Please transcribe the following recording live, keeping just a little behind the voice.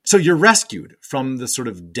So you're rescued from the sort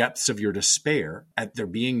of depths of your despair at there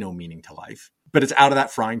being no meaning to life, but it's out of that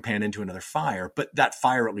frying pan into another fire. But that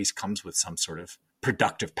fire at least comes with some sort of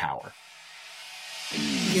productive power.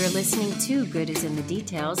 You're listening to Good is in the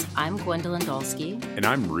Details. I'm Gwendolyn Dolsky. And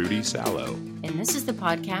I'm Rudy Sallow. And this is the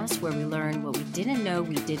podcast where we learn what we didn't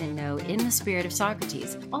know in the spirit of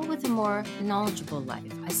Socrates, all with a more knowledgeable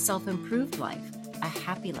life, a self-improved life, a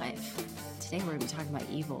happy life. Today we're going to be talking about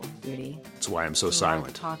evil, Rudy. That's why I'm so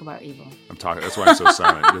silent. Talk about evil. That's why I'm so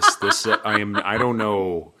silent. I don't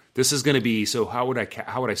know. This is going to be, so how would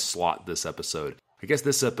I slot this episode? I guess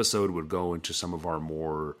this episode would go into some of our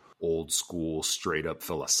more old school, straight up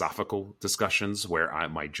philosophical discussions where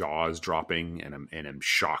my jaw is dropping and I'm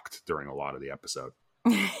shocked during a lot of the episode.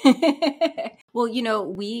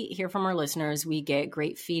 Well, we hear from our listeners. We get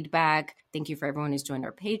great feedback. Thank you for everyone who's joined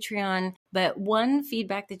our Patreon. But one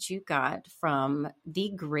feedback that you got from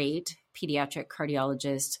the great pediatric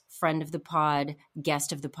cardiologist, friend of the pod,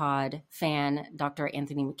 guest of the pod, fan, Dr.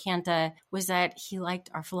 Anthony McCanta, was that he liked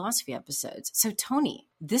our philosophy episodes. So Tony,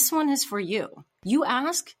 this one is for you. You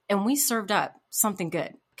asked and we served up something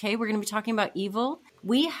good. Okay, we're going to be talking about evil.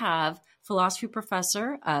 We have philosophy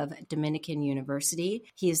professor of Dominican University.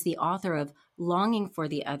 He is the author of Longing for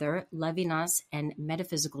the Other, Levinas and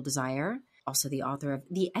Metaphysical Desire. Also the author of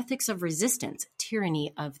The Ethics of Resistance,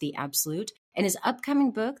 Tyranny of the Absolute. And his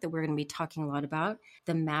upcoming book that we're going to be talking a lot about,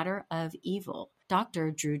 The Matter of Evil,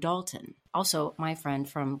 Dr. Drew Dalton. Also my friend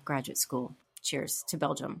from graduate school. Cheers to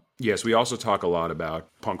Belgium. Yes, we also talk a lot about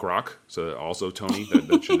punk rock. So also, Tony,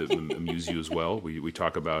 that should amuse you as well. We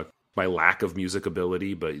talk about my lack of music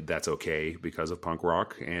ability, but that's okay because of punk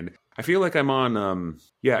rock. And I feel like I'm on,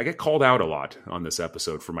 I get called out a lot on this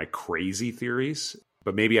episode for my crazy theories,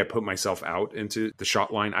 but maybe I put myself out into the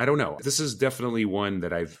shot line. I don't know. This is definitely one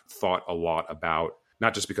that I've thought a lot about,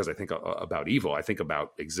 not just because I think about evil. I think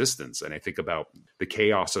about existence, and I think about the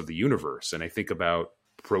chaos of the universe, and I think about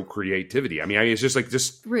procreativity. I mean, it's just like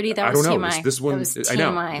Rudy, that I was don't know. TMI. This one, I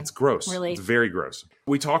know it's gross. Really? It's very gross.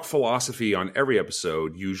 We talk philosophy on every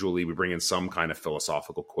episode. Usually, we bring in some kind of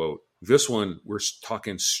philosophical quote. This one, we're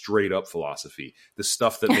talking straight up philosophy, the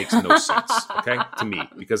stuff that makes no sense. Okay, to me,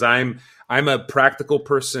 because I'm a practical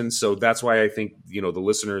person, so that's why I think the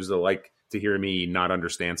listeners that like to hear me not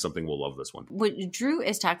understand something will love this one. What Drew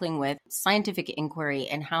is tackling with scientific inquiry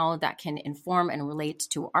and how that can inform and relate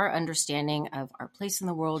to our understanding of our place in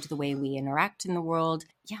the world, the way we interact in the world.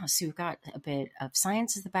 Yeah, so you've got a bit of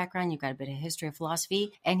science as the background, you've got a bit of history of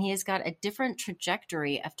philosophy, and he has got a different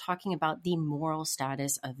trajectory of talking about the moral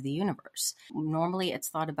status of the universe. Normally it's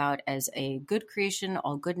thought about as a good creation,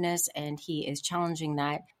 all goodness, and he is challenging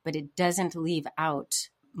that, but it doesn't leave out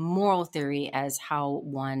moral theory as how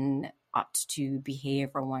one ought to behave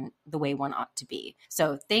or the way one ought to be.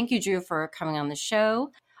 So thank you, Drew, for coming on the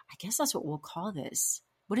show. I guess that's what we'll call this.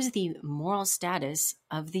 What is the moral status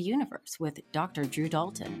of the universe with Dr. Drew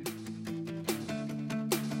Dalton?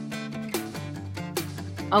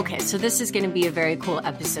 Okay, so this is going to be a very cool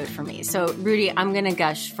episode for me. So Rudy, I'm going to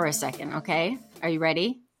gush for a second, okay? Are you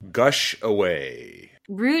ready? Gush away.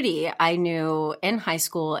 Rudy, I knew in high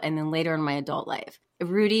school and then later in my adult life.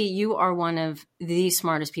 Rudy, you are one of the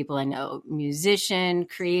smartest people I know. Musician,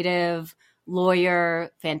 creative, lawyer,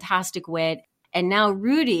 fantastic wit. And now,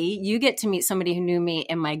 Rudy, you get to meet somebody who knew me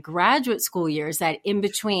in my graduate school years, that in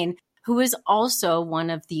between, who is also one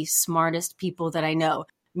of the smartest people that I know.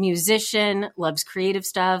 Musician, loves creative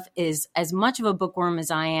stuff, is as much of a bookworm as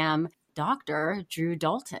I am. Dr. Drew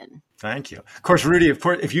Dalton. Thank you. Of course, Rudy,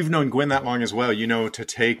 if you've known Gwen that long as well, you know to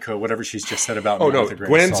take whatever she's just said about me with a grain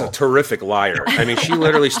Gwen's of salt. A terrific liar. I mean, she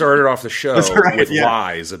literally started off the show with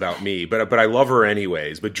lies about me, but I love her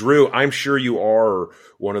anyways. But Drew, I'm sure you are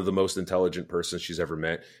one of the most intelligent persons she's ever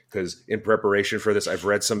met, because in preparation for this, I've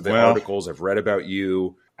read some of the articles, I've read about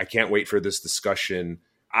you. I can't wait for this discussion.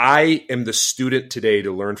 I am the student today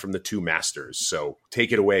to learn from the two masters. So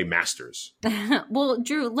take it away, masters. Well,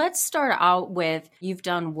 Drew, let's start out with, you've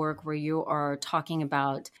done work where you are talking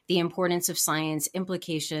about the importance of science,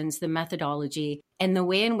 implications, the methodology, and the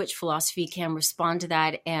way in which philosophy can respond to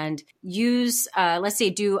that and use, let's say,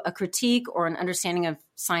 do a critique or an understanding of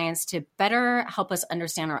science to better help us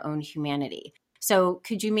understand our own humanity. So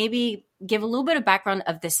could you maybe give a little bit of background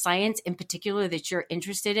of the science in particular that you're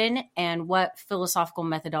interested in and what philosophical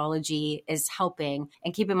methodology is helping.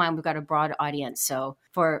 And keep in mind, we've got a broad audience. So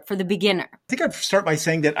for the beginner. I think I'd start by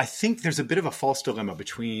saying that I think there's a bit of a false dilemma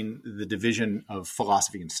between the division of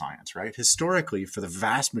philosophy and science, right? Historically, for the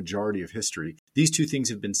vast majority of history, these two things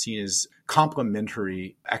have been seen as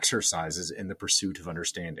complementary exercises in the pursuit of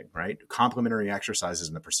understanding, right? Complementary exercises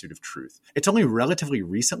in the pursuit of truth. It's only relatively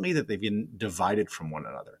recently that they've been divided from one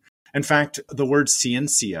another. In fact, the word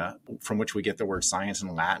scientia, from which we get the word science in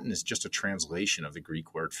Latin, is just a translation of the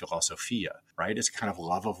Greek word philosophia, right? It's kind of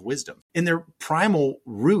love of wisdom. In their primal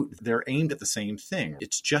root, they're aimed at the same thing.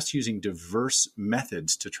 It's just using diverse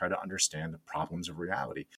methods to try to understand the problems of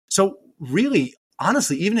reality. So really,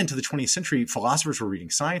 honestly, even into the 20th century, philosophers were reading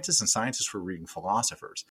scientists and scientists were reading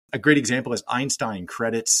philosophers. A great example is Einstein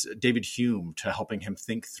credits David Hume to helping him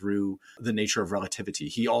think through the nature of relativity.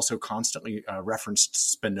 He also constantly referenced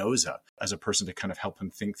Spinoza as a person to kind of help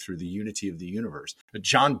him think through the unity of the universe.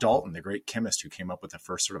 John Dalton, the great chemist who came up with the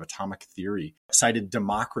first sort of atomic theory, cited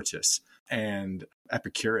Democritus and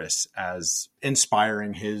Epicurus as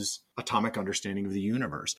inspiring his atomic understanding of the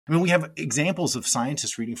universe. I mean, we have examples of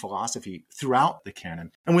scientists reading philosophy throughout the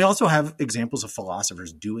canon. And we also have examples of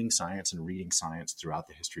philosophers doing science and reading science throughout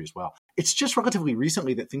the history as well. It's just relatively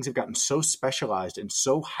recently that things have gotten so specialized and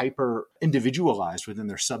so hyper individualized within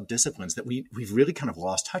their subdisciplines that we've really kind of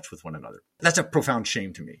lost touch with one another. That's a profound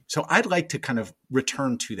shame to me. So I'd like to kind of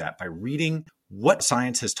return to that by reading what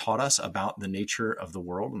science has taught us about the nature of the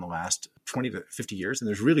world in the last 20 to 50 years. And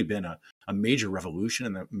there's really been a major revolution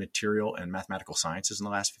in the material and mathematical sciences in the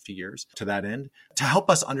last 50 years to that end, to help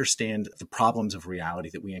us understand the problems of reality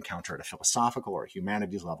that we encounter at a philosophical or a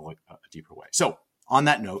humanities level a deeper way. So on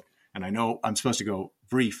that note, and I know I'm supposed to go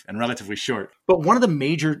brief and relatively short, but one of the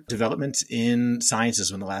major developments in sciences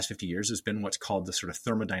in the last 50 years has been what's called the sort of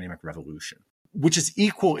thermodynamic revolution, which is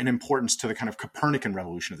equal in importance to the kind of Copernican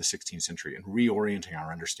revolution of the 16th century and reorienting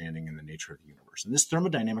our understanding in the nature of the universe. And this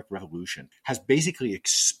thermodynamic revolution has basically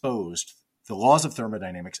exposed the laws of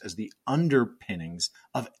thermodynamics as the underpinnings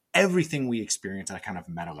of everything we experience at a kind of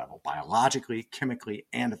meta level, biologically, chemically,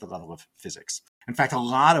 and at the level of physics. In fact, a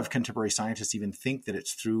lot of contemporary scientists even think that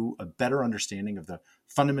it's through a better understanding of the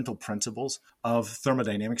fundamental principles of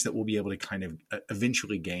thermodynamics that we'll be able to kind of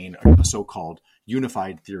eventually gain a so-called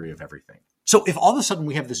unified theory of everything. So if all of a sudden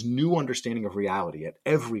we have this new understanding of reality at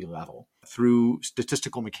every level through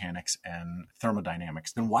statistical mechanics and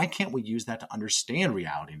thermodynamics, then why can't we use that to understand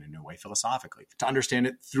reality in a new way philosophically? To understand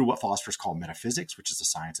it through what philosophers call metaphysics, which is the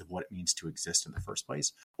science of what it means to exist in the first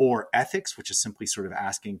place, or ethics, which is simply sort of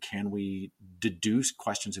asking, can we deduce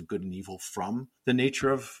questions of good and evil from the nature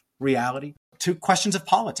of reality? To questions of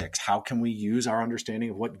politics. How can we use our understanding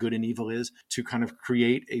of what good and evil is to kind of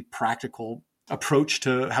create a practical approach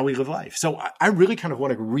to how we live life? So I really kind of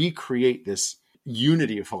want to recreate this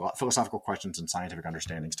unity of philosophical questions and scientific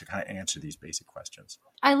understandings to kind of answer these basic questions.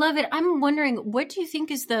 I love it. I'm wondering, what do you think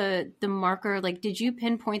is the marker? Like, did you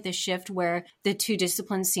pinpoint the shift where the two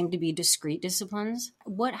disciplines seem to be discrete disciplines?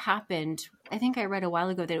 What happened? I think I read a while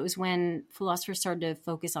ago that it was when philosophers started to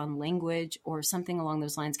focus on language or something along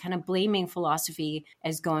those lines, kind of blaming philosophy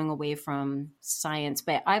as going away from science.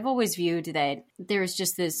 But I've always viewed that there's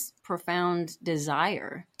just this profound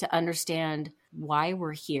desire to understand why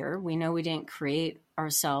we're here. We know we didn't create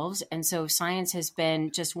ourselves. And so science has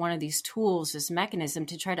been just one of these tools, this mechanism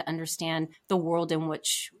to try to understand the world in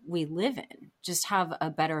which we live in, just have a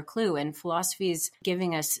better clue. And philosophy is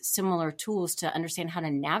giving us similar tools to understand how to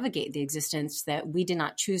navigate the existence that we did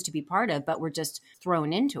not choose to be part of, but we're just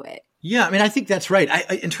thrown into it. Yeah, I mean, I think that's right.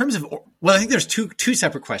 In terms of, well, I think there's two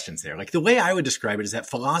separate questions there. Like the way I would describe it is that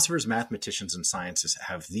philosophers, mathematicians, and scientists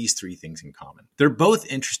have these three things in common. They're both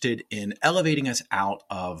interested in elevating us out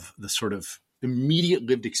of the sort of immediate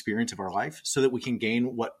lived experience of our life so that we can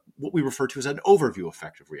gain what we refer to as an overview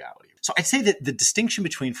effect of reality. So I'd say that the distinction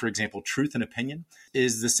between, for example, truth and opinion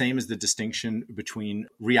is the same as the distinction between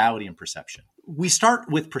reality and perception. We start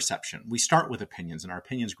with perception. We start with opinions, and our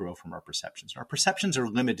opinions grow from our perceptions. Our perceptions are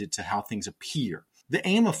limited to how things appear. The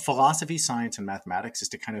aim of philosophy, science, and mathematics is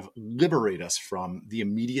to kind of liberate us from the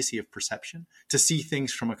immediacy of perception, to see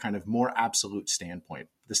things from a kind of more absolute standpoint.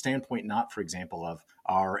 The standpoint not, for example, of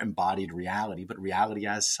our embodied reality, but reality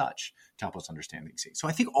as such, to help us understand these things. So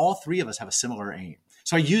I think all three of us have a similar aim.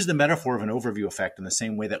 So I use the metaphor of an overview effect in the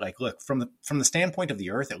same way that, like, look, from the standpoint of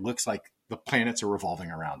the Earth, it looks like the planets are revolving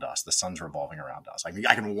around us. The sun's revolving around us. Like,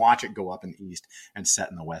 I can watch it go up in the east and set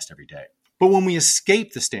in the west every day. But when we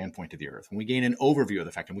escape the standpoint of the Earth, when we gain an overview of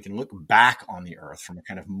the fact, and we can look back on the Earth from a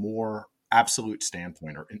kind of more absolute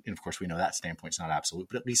standpoint, and of course we know that standpoint's not absolute,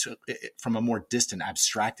 but at least from a more distant,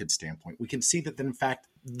 abstracted standpoint, we can see that in fact,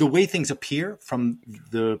 the way things appear from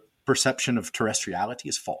the perception of terrestriality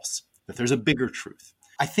is false, that there's a bigger truth.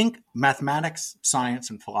 I think mathematics, science,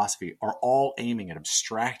 and philosophy are all aiming at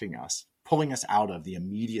abstracting us, pulling us out of the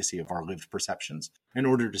immediacy of our lived perceptions in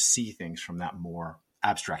order to see things from that more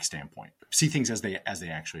abstract standpoint, see things as they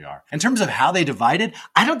actually are. In terms of how they divided,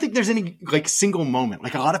 I don't think there's any like single moment.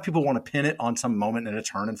 Like a lot of people want to pin it on some moment in a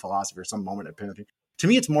turn in philosophy or some moment in philosophy. To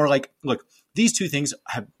me, it's more like, look, these two things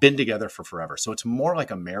have been together for forever. So it's more like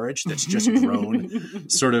a marriage that's just grown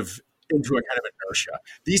sort of into a kind of inertia.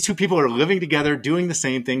 These two people are living together, doing the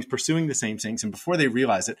same things, pursuing the same things. And before they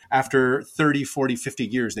realize it, after 30, 40, 50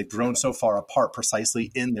 years, they've grown so far apart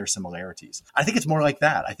precisely in their similarities. I think it's more like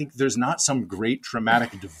that. I think there's not some great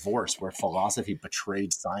dramatic divorce where philosophy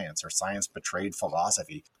betrayed science or science betrayed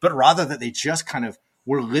philosophy, but rather that they just kind of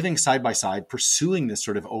were living side by side, pursuing this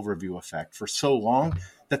sort of overview effect for so long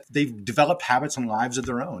that they've developed habits and lives of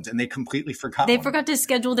their own, and they completely forgot. They forgot to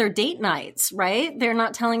schedule their date nights, right? They're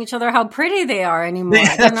not telling each other how pretty they are anymore.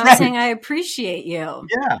 They're not saying, I appreciate you.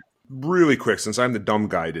 Yeah. Really quick, since I'm the dumb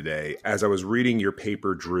guy today, as I was reading your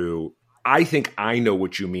paper, Drew, I think I know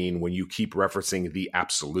what you mean when you keep referencing the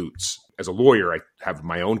absolutes. As a lawyer, I have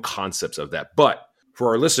my own concepts of that. But for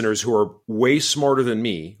our listeners who are way smarter than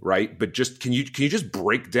me, right? But just can you just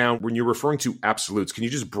break down, when you're referring to absolutes, can you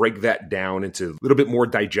just break that down into a little bit more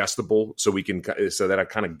digestible so that I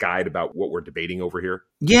kind of guide about what we're debating over here?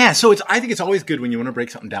 Yeah. So I think it's always good when you want to break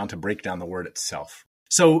something down to break down the word itself.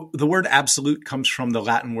 So the word absolute comes from the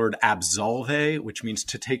Latin word absolve, which means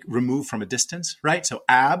to remove from a distance, right? So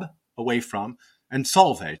ab, away from, and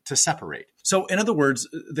solve, to separate. So in other words,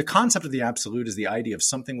 the concept of the absolute is the idea of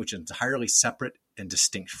something which is entirely separate and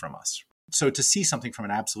distinct from us. So to see something from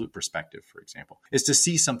an absolute perspective, for example, is to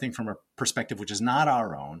see something from a perspective which is not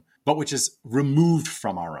our own, but which is removed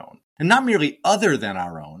from our own. And not merely other than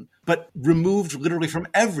our own, but removed literally from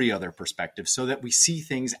every other perspective so that we see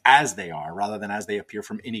things as they are rather than as they appear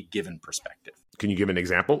from any given perspective. Can you give an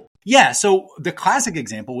example? Yeah. So the classic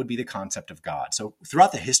example would be the concept of God. So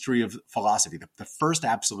throughout the history of philosophy, the first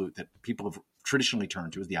absolute that people have traditionally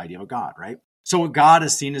turned to is the idea of a God, right? So God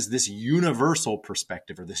is seen as this universal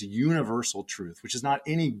perspective or this universal truth, which is not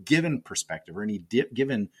any given perspective or any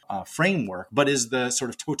given framework, but is the sort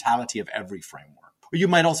of totality of every framework. Or you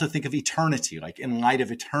might also think of eternity, like in light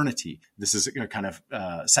of eternity. This is a kind of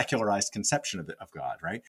secularized conception of God,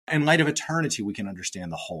 right? In light of eternity, we can understand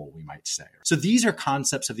the whole, we might say. So these are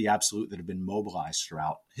concepts of the absolute that have been mobilized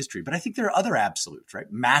throughout history. But I think there are other absolutes, right?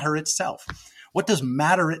 Matter itself. What does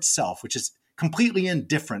matter itself, which is completely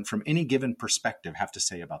indifferent from any given perspective, have to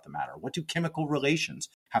say about the matter? What do chemical relations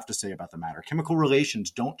have to say about the matter? Chemical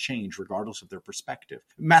relations don't change regardless of their perspective.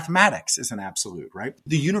 Mathematics is an absolute, right?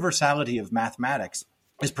 The universality of mathematics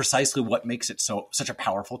is precisely what makes it such a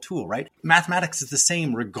powerful tool, right? Mathematics is the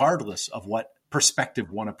same regardless of what perspective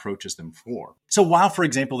one approaches them for. So while, for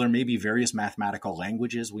example, there may be various mathematical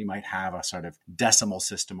languages, we might have a sort of decimal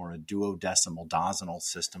system or a duodecimal, dozenal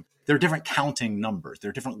system. There are different counting numbers. There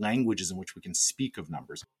are different languages in which we can speak of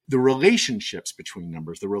numbers. The relationships between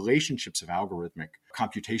numbers, the relationships of algorithmic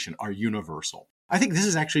computation are universal. I think this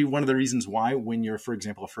is actually one of the reasons why when you're, for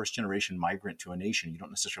example, a first-generation migrant to a nation, you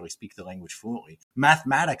don't necessarily speak the language fluently.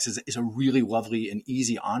 Mathematics is a really lovely and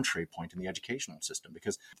easy entree point in the educational system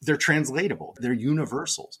because they're translatable. They're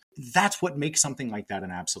universals. That's what makes something like that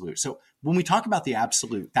an absolute. So when we talk about the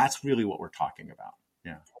absolute, that's really what we're talking about.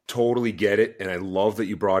 Yeah. Totally get it. And I love that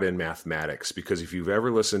you brought in mathematics because if you've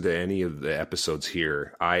ever listened to any of the episodes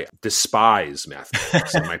here, I despise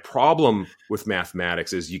mathematics. And my problem with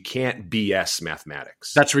mathematics is you can't BS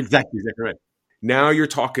mathematics. That's exactly right. Now you're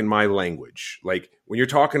talking my language. Like when you're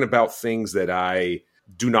talking about things that I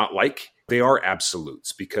do not like, they are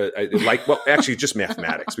absolutes because actually just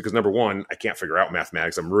mathematics, because number one, I can't figure out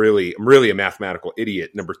mathematics. I'm really a mathematical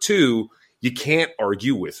idiot. Number two, you can't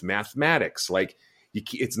argue with mathematics. Like,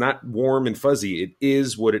 it's not warm and fuzzy. It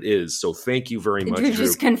is what it is. So thank you very much. You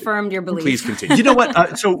just confirmed your belief. Please continue. You know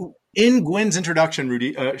what? So in Gwen's introduction,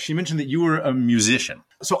 Rudy, she mentioned that you were a musician.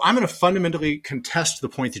 So I'm going to fundamentally contest the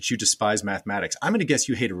point that you despise mathematics. I'm going to guess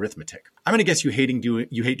you hate arithmetic. I'm going to guess you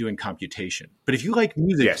hate doing computation. But if you like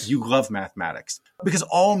music, yes, you love mathematics. Because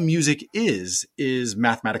all music is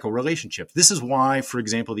mathematical relationship. This is why, for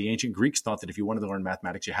example, the ancient Greeks thought that if you wanted to learn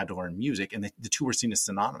mathematics, you had to learn music. And the two were seen as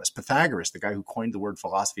synonymous. Pythagoras, the guy who coined the word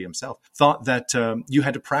philosophy himself, thought that you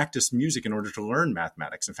had to practice music in order to learn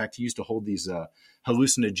mathematics. In fact, he used to hold these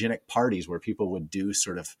hallucinogenic parties where people would do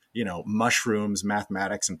sort of, mushrooms,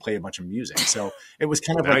 mathematics, and play a bunch of music. So it was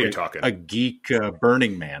kind of like a geek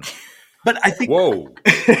Burning Man. But I think, whoa,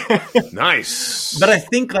 nice. But I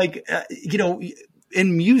think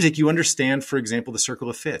in music, you understand, for example, the circle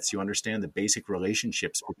of fifths. You understand the basic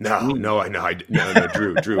relationships. No, Drew.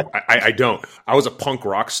 I don't. I was a punk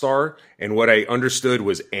rock star, and what I understood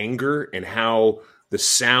was anger and how the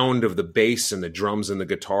sound of the bass and the drums and the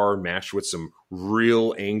guitar matched with some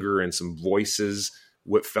real anger and some voices.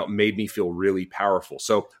 What made me feel really powerful.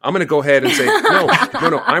 So I'm going to go ahead and say, no,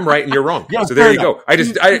 I'm right and you're wrong. Yeah, so there you go.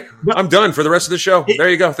 I'm done for the rest of the show. There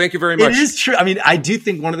you go. Thank you very much. It is true. I mean, I do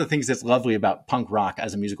think one of the things that's lovely about punk rock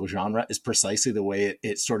as a musical genre is precisely the way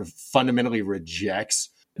it sort of fundamentally rejects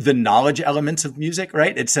the knowledge elements of music,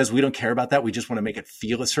 right? It says we don't care about that. We just want to make it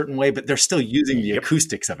feel a certain way, but they're still using the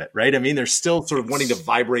acoustics of it, right? I mean, they're still sort of wanting to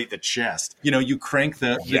vibrate the chest. You crank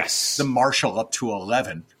the Marshall up to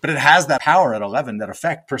 11, but it has that power at 11, that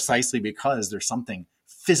effect, precisely because there's something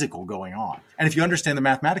physical going on. And if you understand the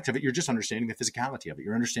mathematics of it, you're just understanding the physicality of it.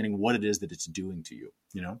 You're understanding what it is that it's doing to you,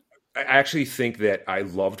 I actually think that I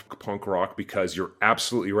loved punk rock because you're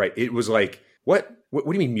absolutely right. It was like, what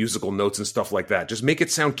do you mean musical notes and stuff like that? Just make it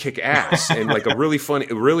sound kick ass. And like a really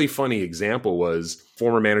funny example was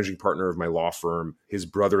former managing partner of my law firm. His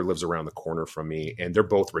brother lives around the corner from me and they're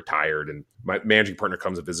both retired. And my managing partner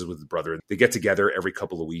comes and visits with his brother. They get together every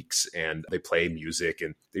couple of weeks and they play music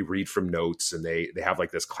and they read from notes and they have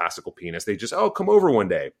like this classical pianist. They just, come over one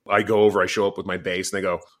day. I go over, I show up with my bass and they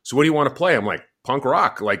go, so what do you want to play? I'm like, punk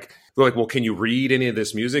rock. They're like, well, can you read any of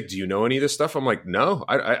this music? Do you know any of this stuff? I'm like, no,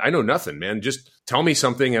 I know nothing, man. Just tell me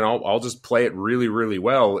something and I'll just play it really, really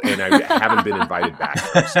well. And I haven't been invited back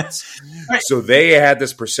since. So they had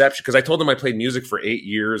this perception, because I told them I played music for 8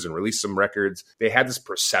 years and released some records. They had this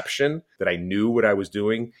perception that I knew what I was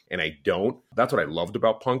doing and I don't. That's what I loved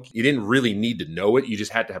about punk. You didn't really need to know it. You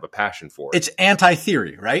just had to have a passion for it. It's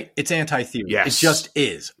anti-theory, right? It's anti-theory. Yes. It just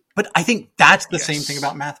is. But I think that's the same thing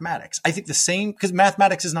about mathematics. I think the same, because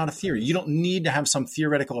mathematics is not a theory. You don't need to have some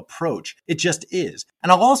theoretical approach. It just is.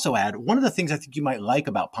 And I'll also add, one of the things I think you might like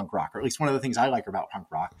about punk rock, or at least one of the things I like about punk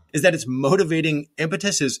rock, is that its motivating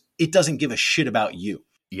impetus is it doesn't give a shit about you.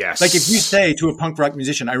 Yes. Like if you say to a punk rock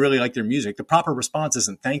musician, I really like their music, the proper response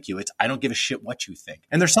isn't thank you. It's I don't give a shit what you think.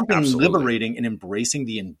 And there's something liberating in embracing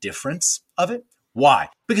the indifference of it. Why?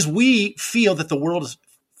 Because we feel that the world is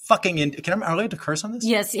fucking am I allowed to curse on this?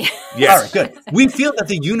 Yes. Yes. All right, good. We feel that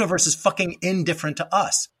the universe is fucking indifferent to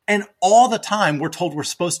us. And all the time we're told we're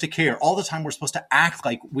supposed to care. All the time we're supposed to act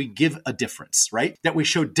like we give a difference, right? That we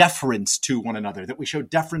show deference to one another, that we show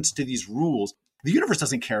deference to these rules. The universe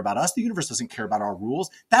doesn't care about us. The universe doesn't care about our rules.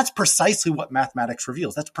 That's precisely what mathematics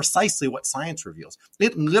reveals. That's precisely what science reveals.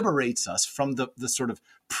 It liberates us from the sort of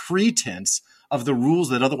pretense of the rules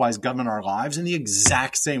that otherwise govern our lives in the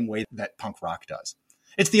exact same way that punk rock does.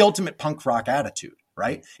 It's the ultimate punk rock attitude,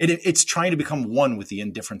 right? It's trying to become one with the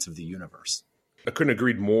indifference of the universe. I couldn't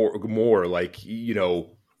agree more. Like, the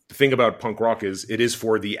thing about punk rock is it is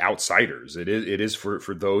for the outsiders. It is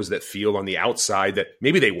for those that feel on the outside that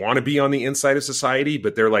maybe they want to be on the inside of society,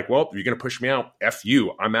 but they're like, well, you're going to push me out. F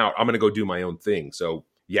you. I'm out. I'm going to go do my own thing. So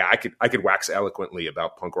yeah, I could wax eloquently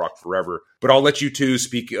about punk rock forever, but I'll let you two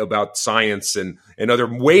speak about science and other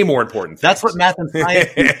way more important things. That's what math and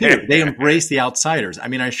science do. They embrace the outsiders. I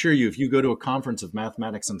mean, I assure you, if you go to a conference of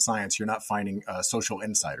mathematics and science, you're not finding social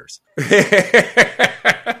insiders.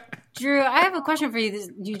 Drew, I have a question for you.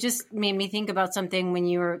 You just made me think about something when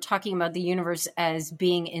you were talking about the universe as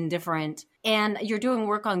being indifferent, and you're doing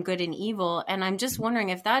work on good and evil. And I'm just wondering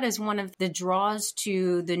if that is one of the draws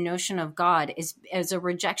to the notion of God, is as a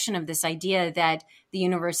rejection of this idea that the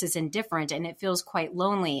universe is indifferent and it feels quite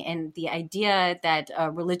lonely. And the idea that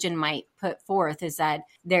religion might put forth is that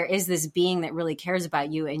there is this being that really cares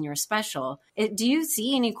about you and you're special. Do you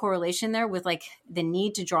see any correlation there with like the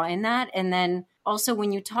need to draw in that? And then also,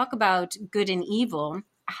 when you talk about good and evil,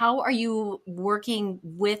 how are you working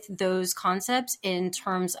with those concepts in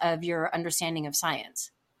terms of your understanding of science?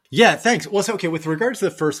 Yeah, thanks. Well, so, okay, with regards to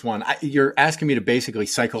the first one, you're asking me to basically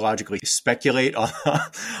psychologically speculate on,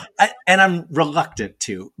 and I'm reluctant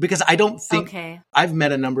to, because I don't think I've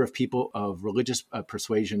met a number of people of religious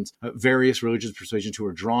persuasions, various religious persuasions who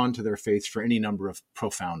are drawn to their faiths for any number of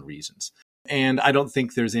profound reasons. And I don't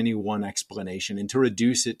think there's any one explanation. And to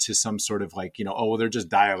reduce it to some sort of like, they're just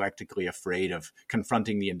dialectically afraid of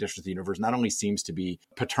confronting the indifference of the universe not only seems to be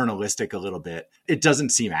paternalistic a little bit, it doesn't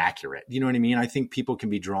seem accurate. You know what I mean? I think people can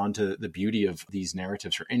be drawn to the beauty of these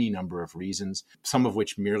narratives for any number of reasons, some of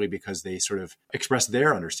which merely because they sort of express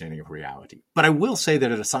their understanding of reality. But I will say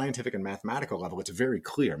that at a scientific and mathematical level, it's very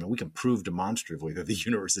clear. I mean, we can prove demonstratively that the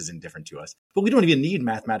universe is indifferent to us, but we don't even need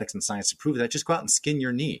mathematics and science to prove that. Just go out and skin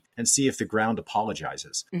your knee and see if the ground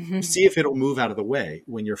apologizes. See if it'll move out of the way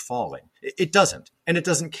when you're falling. It doesn't. And it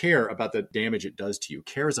doesn't care about the damage it does to you.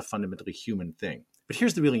 Care is a fundamentally human thing. But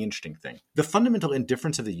here's the really interesting thing. The fundamental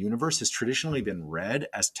indifference of the universe has traditionally been read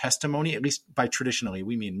as testimony, at least by traditionally,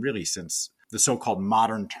 we mean really since the so-called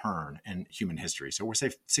modern turn in human history. So we're say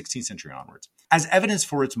 16th century onwards, as evidence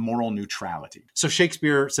for its moral neutrality. So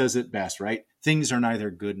Shakespeare says it best, right? Things are neither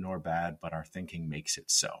good nor bad, but our thinking makes it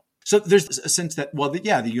so. So there's a sense that, well,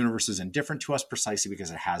 the universe is indifferent to us precisely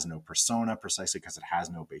because it has no persona, precisely because it has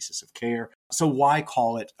no basis of care. So why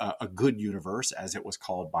call it a good universe, as it was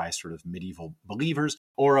called by sort of medieval believers,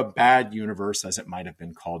 or a bad universe, as it might have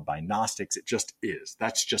been called by Gnostics? It just is.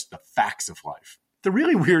 That's just the facts of life. The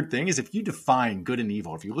really weird thing is if you define good and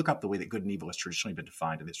evil, if you look up the way that good and evil has traditionally been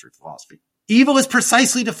defined in the history of philosophy, evil is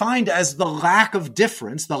precisely defined as the lack of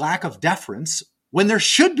difference, the lack of deference, when there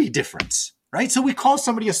should be difference. Right? So we call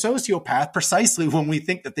somebody a sociopath precisely when we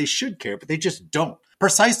think that they should care, but they just don't.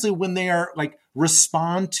 Precisely when they are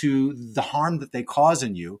respond to the harm that they cause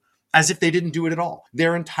in you as if they didn't do it at all.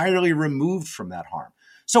 They're entirely removed from that harm.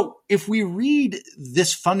 So if we read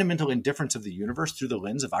this fundamental indifference of the universe through the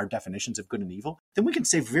lens of our definitions of good and evil, then we can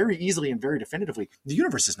say very easily and very definitively, the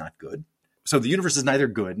universe is not good. So the universe is neither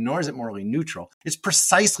good, nor is it morally neutral. It's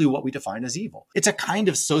precisely what we define as evil. It's a kind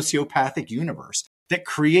of sociopathic universe that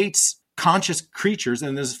creates conscious creatures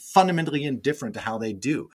and is fundamentally indifferent to how they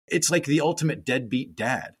do. It's like the ultimate deadbeat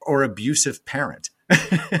dad or abusive parent.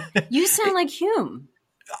 You sound like Hume.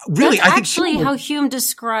 Really, That's I think actually how Hume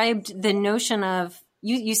described the notion of,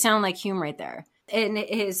 you sound like Hume right there. In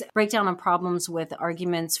his breakdown of problems with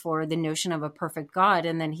arguments for the notion of a perfect God.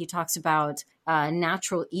 And then he talks about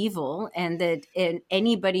natural evil, and that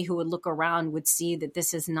anybody who would look around would see that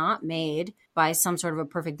this is not made by some sort of a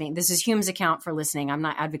perfect being. This is Hume's account for listening. I'm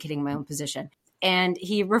not advocating my own position. And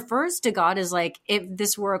he refers to God as like, if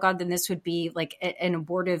this were a God, then this would be like an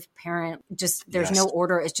abortive parent. Just there's no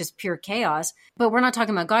order. It's just pure chaos. But we're not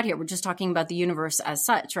talking about God here. We're just talking about the universe as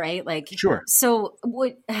such, right? Like, sure. So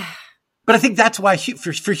what... But I think that's why,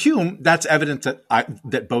 for Hume, that's evident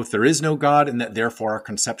that both there is no God and that therefore our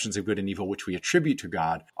conceptions of good and evil, which we attribute to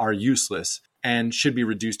God, are useless and should be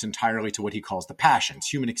reduced entirely to what he calls the passions,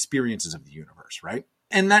 human experiences of the universe, right?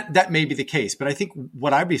 And that may be the case. But I think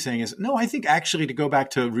what I'd be saying is, no, I think actually, to go back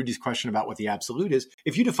to Rudy's question about what the absolute is,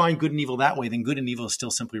 if you define good and evil that way, then good and evil is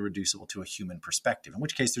still simply reducible to a human perspective, in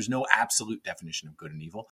which case there's no absolute definition of good and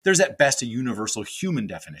evil. There's at best a universal human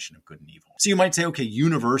definition of good and evil. So you might say, okay,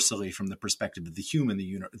 universally from the perspective of the human, the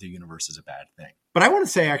universe is a bad thing. But I want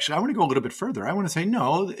to say, actually, I want to go a little bit further. I want to say,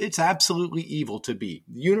 no, it's absolutely evil to be.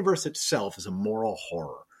 The universe itself is a moral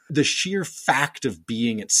horror. The sheer fact of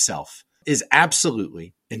being itself is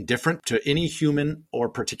absolutely indifferent to any human or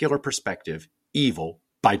particular perspective, evil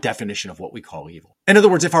by definition of what we call evil. In other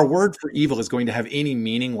words, if our word for evil is going to have any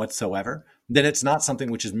meaning whatsoever, then it's not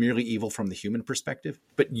something which is merely evil from the human perspective,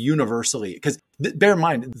 but universally. Because bear in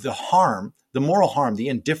mind, the harm, the moral harm, the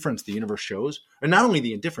indifference the universe shows, and not only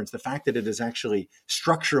the indifference, the fact that it is actually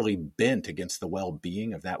structurally bent against the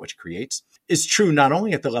well-being of that which creates, is true not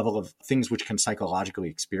only at the level of things which can psychologically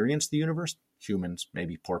experience the universe, humans,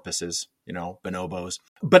 maybe porpoises, bonobos,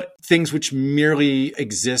 but things which merely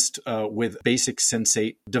exist with basic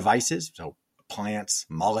sensate devices, so plants,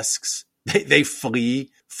 mollusks. They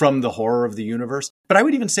flee from the horror of the universe. But I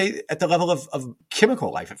would even say at the level of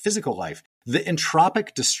chemical life, of physical life, the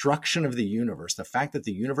entropic destruction of the universe, the fact that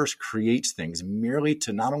the universe creates things merely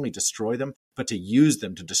to not only destroy them, but to use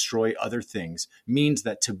them to destroy other things, means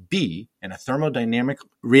that to be in a thermodynamic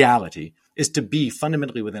reality is to be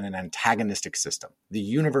fundamentally within an antagonistic system. The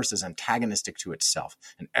universe is antagonistic to itself,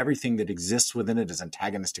 and everything that exists within it is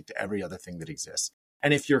antagonistic to every other thing that exists.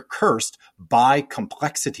 And if you're cursed by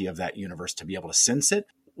complexity of that universe to be able to sense it,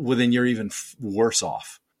 well, then you're even worse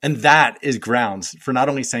off. And that is grounds for not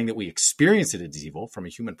only saying that we experience it as evil from a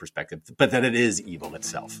human perspective, but that it is evil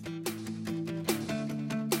itself.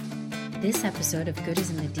 This episode of Good is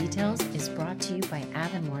in the Details is brought to you by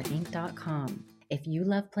AvonmoreInc.com. If you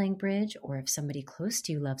love playing bridge, or if somebody close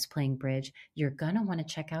to you loves playing bridge, you're going to want to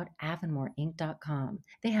check out AvonmoreInc.com.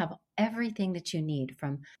 They have everything that you need,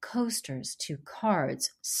 from coasters to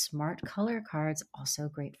cards, smart color cards, also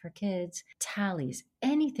great for kids, tallies,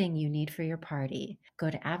 anything you need for your party. Go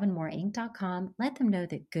to AvonmoreInc.com, let them know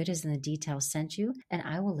that Good is in the Details sent you, and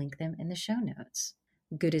I will link them in the show notes.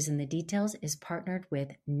 Good is in the Details is partnered with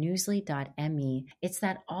Newsly.me. It's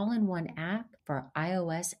that all-in-one app for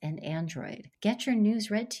iOS and Android. Get your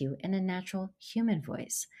news read to you in a natural human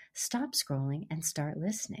voice. Stop scrolling and start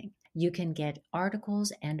listening. You can get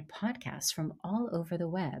articles and podcasts from all over the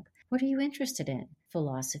web. What are you interested in?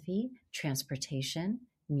 Philosophy, transportation,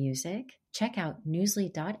 music, check out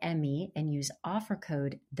newsly.me and use offer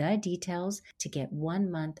code THEDETAILS to get 1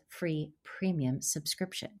 month free premium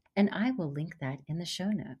subscription. And I will link that in the show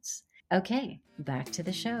notes. Okay, back to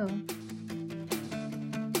the show.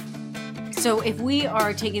 So if we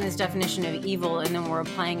are taking this definition of evil and then we're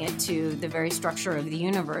applying it to the very structure of the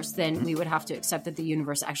universe, then we would have to accept that the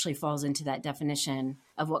universe actually falls into that definition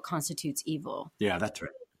of what constitutes evil. Yeah, that's right.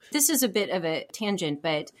 This is a bit of a tangent,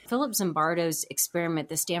 but Philip Zimbardo's experiment,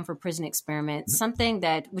 the Stanford Prison Experiment, something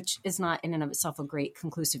that, which is not in and of itself a great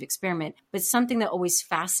conclusive experiment, but something that always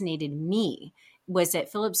fascinated me was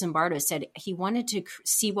that Philip Zimbardo said he wanted to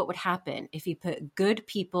see what would happen if he put good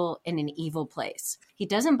people in an evil place. He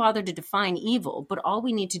doesn't bother to define evil, but all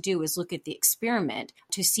we need to do is look at the experiment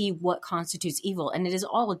to see what constitutes evil. And it is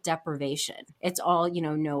all deprivation. It's all,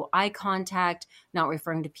 no eye contact, not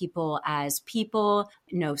referring to people as people,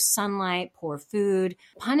 no sunlight, poor food,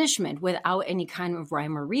 punishment without any kind of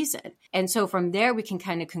rhyme or reason. And so from there, we can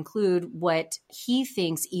kind of conclude what he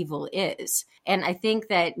thinks evil is. And I think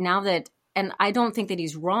that now that and I don't think that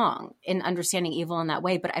he's wrong in understanding evil in that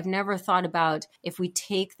way, but I've never thought about if we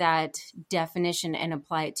take that definition and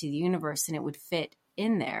apply it to the universe, then it would fit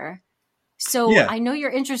in there. So yeah. I know you're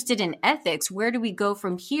interested in ethics. Where do we go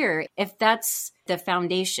from here if that's the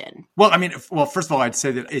foundation? Well, first of all, I'd say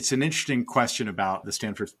that it's an interesting question about the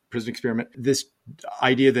Stanford Prison Experiment. This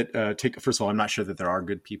idea that, first of all, I'm not sure that there are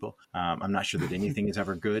good people. I'm not sure that anything is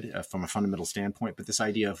ever good from a fundamental standpoint. But this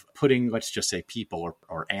idea of putting, let's just say, people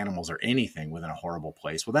or animals or anything within a horrible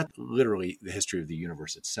place, well, that's literally the history of the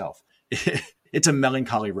universe itself. It's a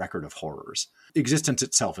melancholy record of horrors. Existence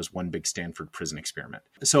itself is one big Stanford Prison Experiment.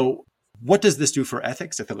 So what does this do for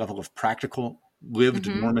ethics at the level of practical lived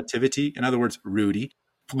normativity? In other words, Rudy,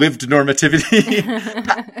 lived normativity.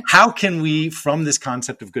 How can we, from this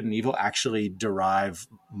concept of good and evil, actually derive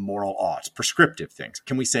moral oughts, prescriptive things?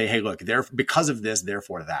 Can we say, hey, look, because of this,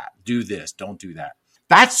 therefore that, do this, don't do that?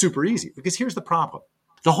 That's super easy because here's the problem.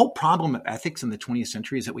 The whole problem of ethics in the 20th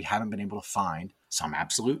century is that we haven't been able to find some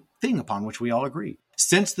absolute thing upon which we all agree.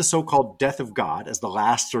 Since the so-called death of God as the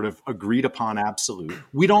last sort of agreed upon absolute,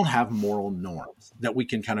 we don't have moral norms that we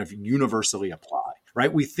can kind of universally apply,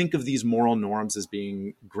 right? We think of these moral norms as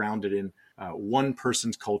being grounded in one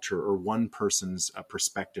person's culture or one person's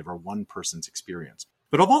perspective or one person's experience.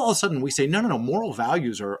 But all of a sudden we say, no, moral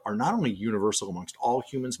values are not only universal amongst all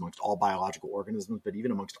humans, amongst all biological organisms, but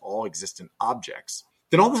even amongst all existent objects.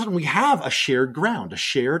 Then all of a sudden we have a shared ground, a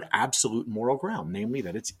shared absolute moral ground, namely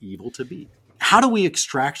that it's evil to be. How do we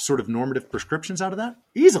extract sort of normative prescriptions out of that?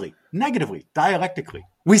 Easily, negatively, dialectically.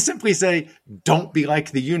 We simply say, don't be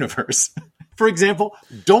like the universe. For example,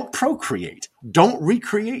 don't procreate. Don't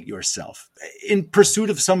recreate yourself in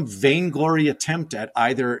pursuit of some vainglory attempt at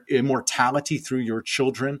either immortality through your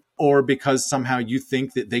children or because somehow you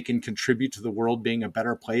think that they can contribute to the world being a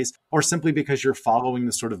better place or simply because you're following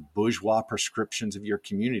the sort of bourgeois prescriptions of your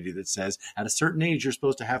community that says at a certain age you're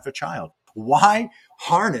supposed to have a child. Why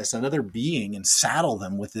harness another being and saddle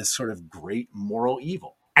them with this sort of great moral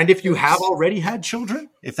evil? And if you have already had children,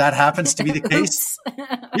 if that happens to be the case,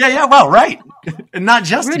 well, right. And not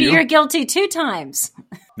just Rudy, you. You're guilty 2 times.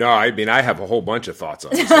 No, I have a whole bunch of thoughts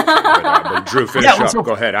on this. But Drew, finish up.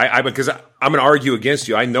 Go ahead. Because I'm going to argue against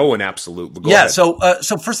you. I know an absolute. But go ahead. So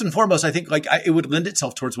first and foremost, I think it would lend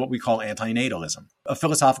itself towards what we call antinatalism, a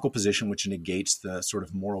philosophical position which negates the sort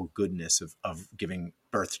of moral goodness of giving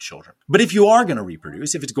birth to children. But if you are going to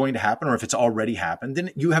reproduce, if it's going to happen or if it's already happened,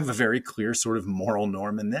 then you have a very clear sort of moral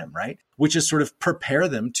norm in them, right? Which is sort of prepare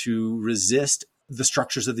them to resist the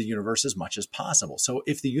structures of the universe as much as possible. So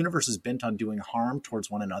if the universe is bent on doing harm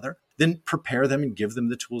towards one another, then prepare them and give them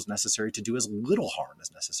the tools necessary to do as little harm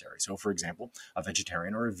as necessary. So for example, a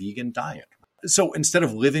vegetarian or a vegan diet. So instead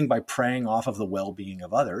of living by preying off of the well-being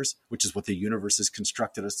of others, which is what the universe has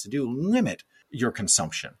constructed us to do, limit your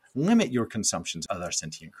consumption, limit your consumptions of other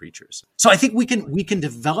sentient creatures. So I think we can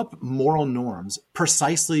develop moral norms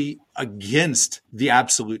precisely against the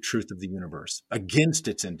absolute truth of the universe, against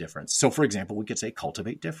its indifference. So for example, we could say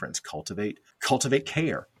cultivate difference, cultivate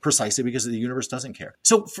care, precisely because the universe doesn't care.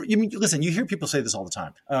 So listen, you hear people say this all the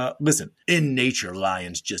time. Listen, in nature,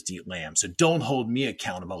 lions just eat lamb. So don't hold me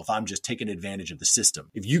accountable if I'm just taking advantage of the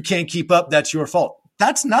system. If you can't keep up, that's your fault.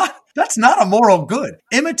 That's not a moral good.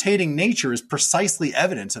 Imitating nature is precisely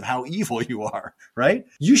evidence of how evil you are, right?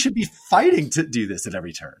 You should be fighting to do this at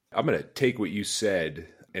every turn. I'm going to take what you said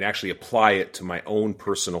and actually apply it to my own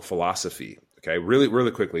personal philosophy. Okay, really, really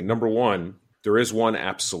quickly. Number one, there is one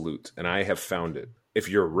absolute, and I have found it. If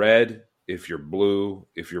you're red, if you're blue,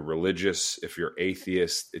 if you're religious, if you're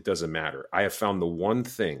atheist, it doesn't matter. I have found the one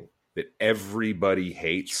thing that everybody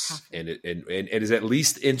hates and is at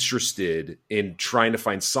least interested in trying to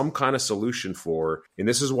find some kind of solution for. And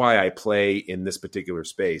this is why I play in this particular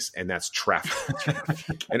space, and that's traffic.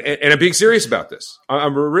 and I'm being serious about this. I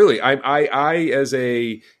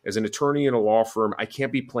as an attorney in a law firm, I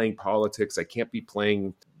can't be playing politics. I can't be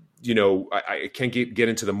playing, I can't get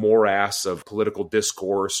into the morass of political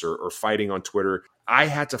discourse or fighting on Twitter. I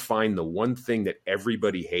had to find the one thing that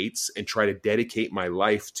everybody hates and try to dedicate my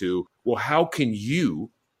life to, well, how can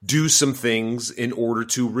you do some things in order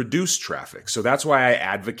to reduce traffic? So that's why I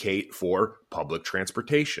advocate for public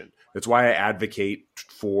transportation. That's why I advocate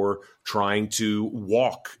for trying to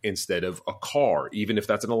walk instead of a car. Even if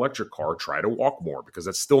that's an electric car, try to walk more, because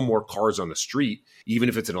that's still more cars on the street. Even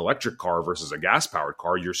if it's an electric car versus a gas-powered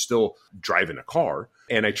car, you're still driving a car.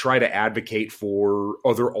 And I try to advocate for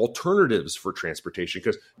other alternatives for transportation,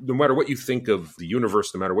 because no matter what you think of the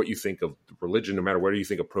universe, no matter what you think of religion, no matter what you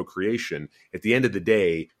think of procreation, at the end of the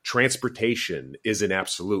day, transportation is an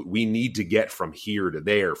absolute. We need to get from here to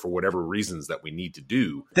there for whatever reasons that we need to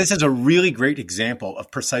do. This is a really great example of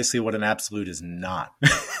precisely what an absolute is not.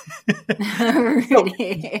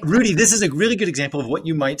 Rudy, this is a really good example of what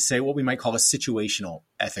you might say, what we might call a situational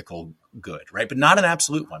ethical good, right? But not an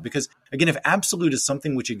absolute one. Because again, if absolute is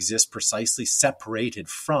something which exists precisely separated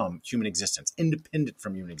from human existence, independent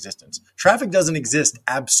from human existence, traffic doesn't exist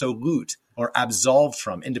absolute or absolved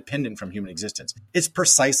from, independent from human existence. It's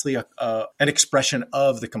precisely an expression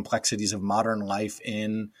of the complexities of modern life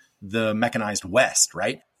in the mechanized West,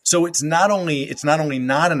 right? So it's not only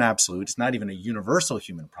not an absolute, it's not even a universal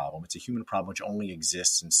human problem. It's a human problem which only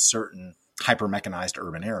exists in certain hyper-mechanized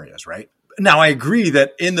urban areas, right? Now, I agree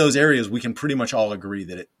that in those areas, we can pretty much all agree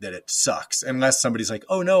that it sucks, unless somebody's like,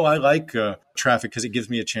 oh, no, I like traffic because it gives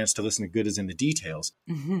me a chance to listen to Good as in the Details.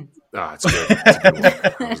 Mm-hmm. It's good. That's a good one.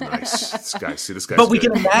 That was nice. This guy's but we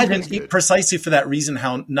good. can imagine precisely for that reason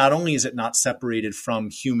how not only is it not separated from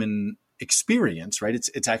human experience, right?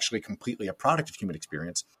 It's actually completely a product of human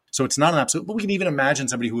experience. So it's not an absolute, but we can even imagine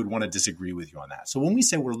somebody who would want to disagree with you on that. So when we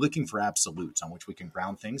say we're looking for absolutes on which we can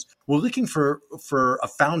ground things, we're looking for a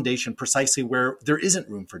foundation precisely where there isn't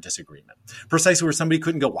room for disagreement, precisely where somebody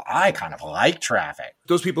couldn't go, well, I kind of like traffic.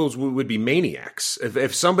 Those people would be maniacs.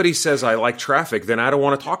 If somebody says I like traffic, then I don't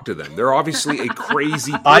want to talk to them. They're obviously a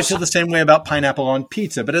crazy person. I feel the same way about pineapple on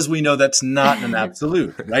pizza, but as we know, that's not an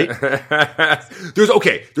absolute, right?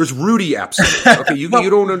 There's Rudy absolute. Okay, you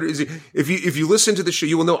don't understand. If you listen to the show,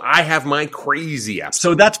 you will know I have my crazy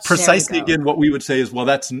absolute. So that's precisely again what we would say is, well,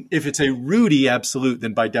 that's if it's a Rudy absolute,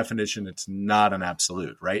 then by definition it's not an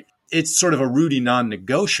absolute, right? It's sort of a Rudy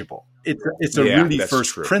non-negotiable. It's a Rudy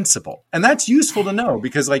first principle. And that's useful to know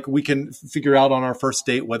because like we can figure out on our first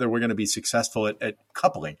date whether we're going to be successful at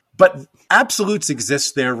coupling. But absolutes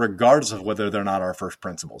exist there regardless of whether they're not our first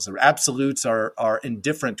principles. Absolutes are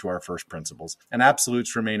indifferent to our first principles. And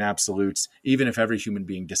absolutes remain absolutes even if every human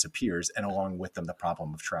being disappears, and along with them the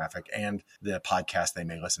problem of traffic and the podcast they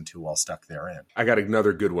may listen to while stuck therein. I got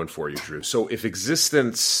another good one for you, Drew. So if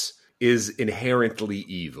existence is inherently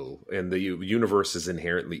evil and the universe is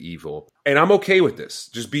inherently evil, and I'm okay with this,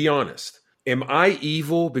 just be honest. Am I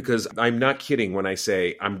evil because I'm not kidding when I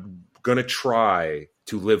say I'm going to try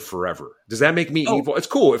to live forever? Does that make me evil? It's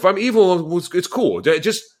cool. If I'm evil, it's cool. I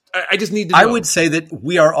just need to know. I would say that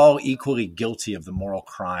we are all equally guilty of the moral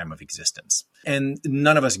crime of existence. And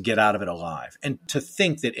none of us get out of it alive. And to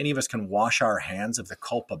think that any of us can wash our hands of the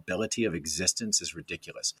culpability of existence is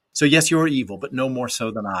ridiculous. So yes, you're evil, but no more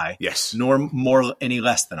so than I. Yes. Nor more any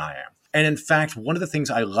less than I am. And in fact, one of the things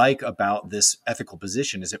I like about this ethical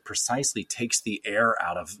position is it precisely takes the air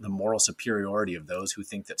out of the moral superiority of those who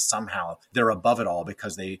think that somehow they're above it all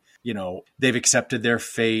because they've accepted their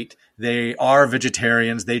fate. They are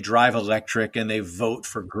vegetarians, they drive electric, and they vote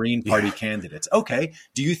for Green Party candidates. Okay,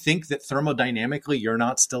 do you think that thermodynamically you're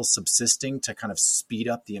not still subsisting to kind of speed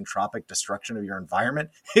up the entropic destruction of your environment?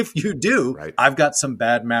 If you do, right, I've got some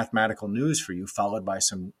bad mathematical news for you, followed by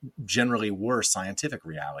some generally worse scientific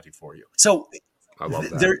reality for you. So I love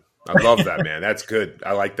that. I love that, man. That's good.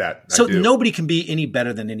 I like that. So nobody can be any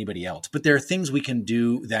better than anybody else, but there are things we can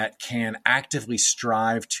do that can actively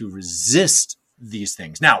strive to resist these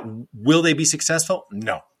things. Now, will they be successful?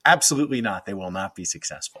 No, absolutely not. They will not be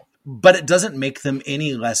successful. But it doesn't make them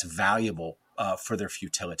any less valuable for their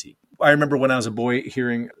futility. I remember when I was a boy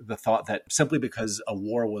hearing the thought that simply because a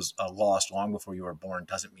war was lost long before you were born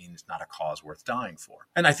doesn't mean it's not a cause worth dying for.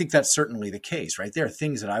 And I think that's certainly the case, right? There are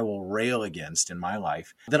things that I will rail against in my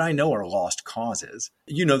life that I know are lost causes.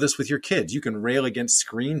 You know this with your kids. You can rail against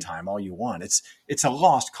screen time all you want. It's a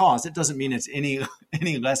lost cause. It doesn't mean it's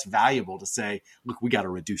any less valuable to say, look, we got to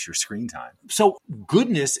reduce your screen time. So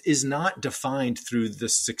goodness is not defined through the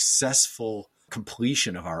successful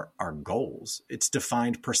completion of our goals. It's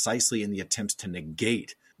defined precisely in the attempts to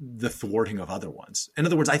negate the thwarting of other ones. In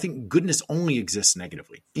other words, I think goodness only exists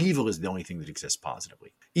negatively. Evil is the only thing that exists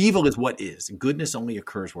positively. Evil is what is. Goodness only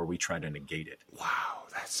occurs where we try to negate it. Wow.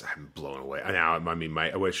 I'm blown away. Now, I mean,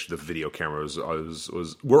 I wish the video camera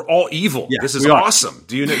was we're all evil. Yeah, this is awesome.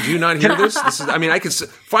 Do you not hear this? This is, I mean, I could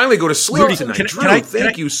finally go to sleep tonight. Drew,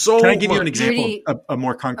 thank you so much. Can I give you an example, a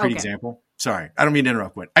more concrete example? Sorry, I don't mean to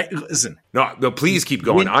interrupt, but listen. No, please keep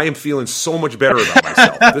going. I am feeling so much better about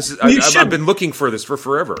myself. This is I've been looking for this for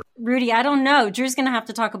forever. Rudy, I don't know. Drew's going to have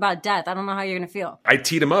to talk about death. I don't know how you're going to feel. I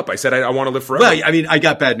teed him up. I said I want to live forever. Well, I mean, I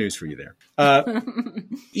got bad news for you there.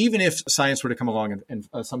 Even if science were to come along and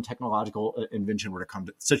some technological invention were to come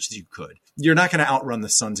to, such as you could, you're not going to outrun the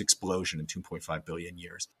sun's explosion in 2.5 billion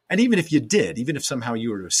years. And even if you did, even if somehow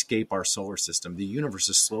you were to escape our solar system, the universe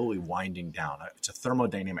is slowly winding down. It's a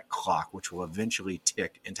thermodynamic clock, which will eventually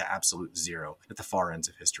tick into absolute zero at the far ends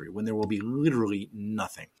of history, when there will be literally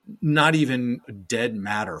nothing, not even dead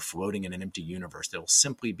matter floating in an empty universe. There will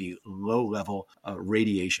simply be low-level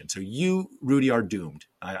radiation. So you, Rudy, are doomed.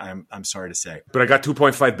 I'm sorry to say. But I got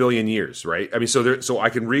 2.5 billion years, right? I mean, so I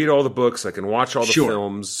can read all the books, I can watch all the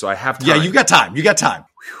films, so I have time. Yeah, you got time.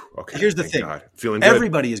 Whew, okay. Here's the thing. God. Feeling good.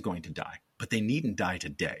 Everybody is going to die, but they needn't die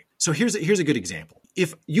today. So here's a good example.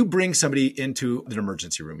 If you bring somebody into an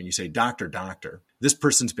emergency room and you say, doctor, this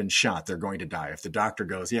person's been shot, they're going to die. If the doctor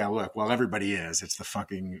goes, yeah, look, well, everybody is. It's the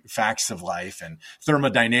fucking facts of life. And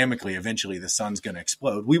thermodynamically, eventually the sun's going to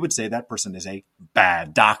explode. We would say that person is a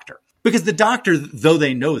bad doctor. Because the doctor, though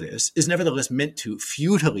they know this, is nevertheless meant to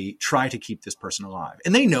futilely try to keep this person alive.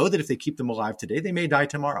 And they know that if they keep them alive today, they may die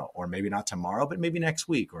tomorrow, or maybe not tomorrow, but maybe next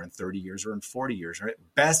week, or in 30 years, or in 40 years, or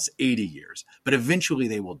at best 80 years. But eventually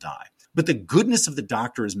they will die. But the goodness of the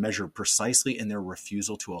doctor is measured precisely in their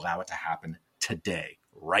refusal to allow it to happen today,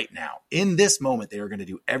 right now. In this moment, they are going to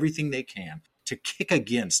do everything they can to kick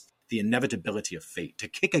against the inevitability of fate, to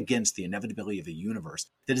kick against the inevitability of the universe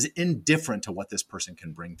that is indifferent to what this person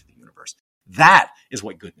can bring to the universe. That is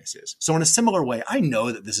what goodness is. So in a similar way, I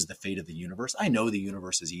know that this is the fate of the universe. I know the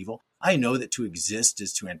universe is evil. I know that to exist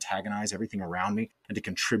is to antagonize everything around me and to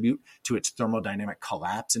contribute to its thermodynamic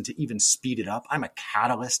collapse and to even speed it up. I'm a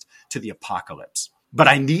catalyst to the apocalypse. But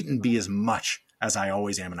I needn't be as much as I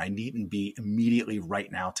always am, and I needn't be immediately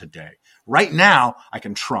right now today. Right now, I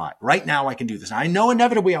can try. Right now, I can do this. And I know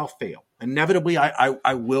inevitably I'll fail. Inevitably,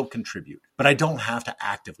 I will contribute, but I don't have to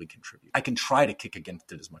actively contribute. I can try to kick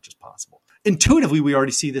against it as much as possible. Intuitively, we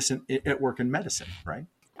already see this at work in medicine, right?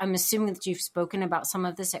 I'm assuming that you've spoken about some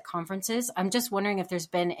of this at conferences. I'm just wondering if there's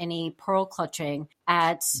been any pearl clutching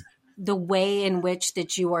at the way in which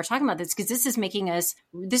that you are talking about this, because this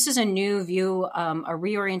is a new view, a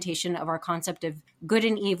reorientation of our concept of good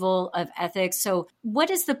and evil, of ethics. So what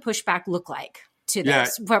does the pushback look like to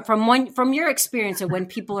this from your experience of when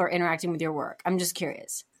people are interacting with your work? I'm just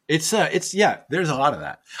curious. There's a lot of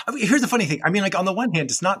that. I mean, here's the funny thing. I mean, like on the one hand,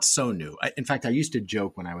 it's not so new. In fact, I used to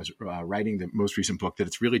joke when I was writing the most recent book that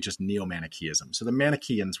it's really just neo-Manichaeism. So the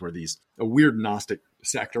Manichaeans were a weird Gnostic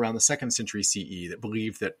sect around the 2nd century CE that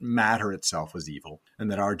believed that matter itself was evil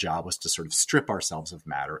and that our job was to sort of strip ourselves of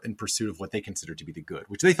matter in pursuit of what they considered to be the good,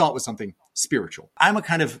 which they thought was something spiritual. I'm a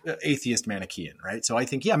kind of atheist Manichaean, right? So I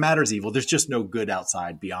think, matter is evil. There's just no good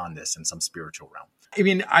outside beyond this in some spiritual realm. I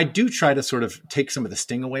mean, I do try to sort of take some of the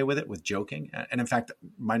sting away with it, with joking. And in fact,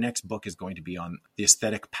 my next book is going to be on the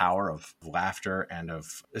aesthetic power of laughter and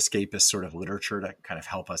of escapist sort of literature to kind of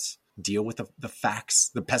help us deal with the facts,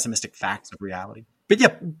 the pessimistic facts of reality. But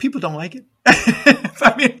yeah, people don't like it.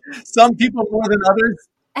 I mean, some people more than others.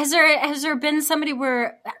 Has there been somebody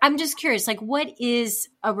where, I'm just curious, like what is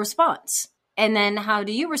a response? And then how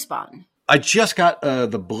do you respond? I just got the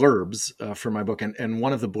blurbs for my book, and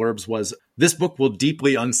one of the blurbs was, "This book will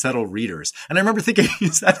deeply unsettle readers." And I remember thinking,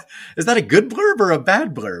 is that a good blurb or a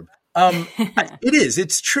bad blurb? It is.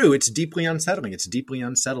 It's true. It's deeply unsettling. It's deeply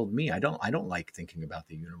unsettled me. I don't like thinking about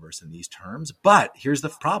the universe in these terms. But here's the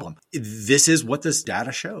problem. This is what this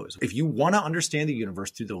data shows. If you want to understand the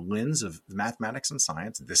universe through the lens of mathematics and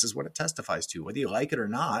science, this is what it testifies to. Whether you like it or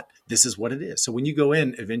not, this is what it is. So when you go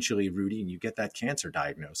in eventually, Rudy, and you get that cancer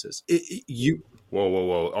diagnosis, Whoa, whoa,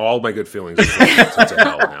 whoa! All my good feelings are to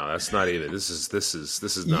hell now. That's not even. This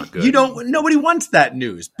is not good. Nobody wants that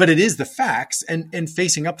news, but it is the facts, and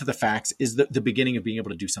facing up to the facts is the beginning of being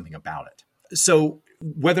able to do something about it. So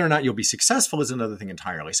whether or not you'll be successful is another thing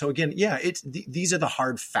entirely. So again, yeah, these are the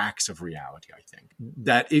hard facts of reality. I think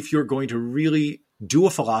that if you're going to really do a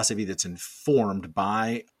philosophy that's informed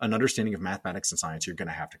by an understanding of mathematics and science, you're going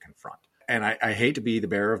to have to confront. And I hate to be the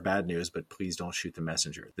bearer of bad news, but please don't shoot the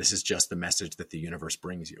messenger. This is just the message that the universe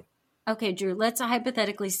brings you. Okay, Drew, let's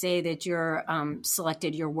hypothetically say that you're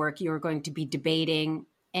selected your work. You're going to be debating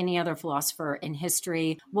any other philosopher in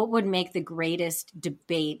history. What would make the greatest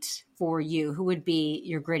debate for you? Who would be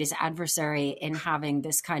your greatest adversary in having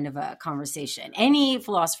this kind of a conversation? Any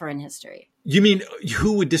philosopher in history. You mean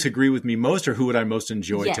who would disagree with me most, or who would I most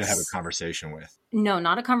enjoy Yes. to have a conversation with? No,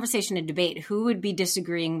 not a conversation, a debate. Who would be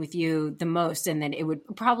disagreeing with you the most? And then it would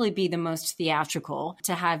probably be the most theatrical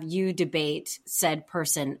to have you debate said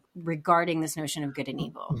person regarding this notion of good and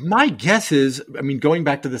evil. My guess is, I mean, going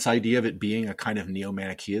back to this idea of it being a kind of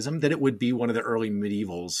neo-Manichaeism, that it would be one of the early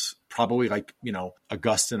medievals, probably like,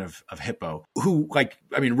 Augustine of Hippo, who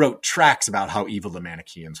wrote tracts about how evil the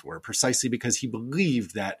Manichaeans were, precisely because he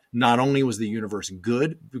believed that not only was the universe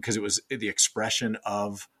good, because it was the expression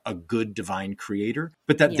of a good divine creator,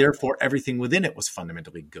 but that therefore everything within it was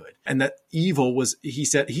fundamentally good. And that evil was, he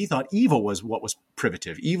thought evil was what was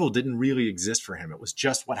privative. Evil didn't really exist for him. It was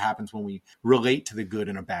just what happens when we relate to the good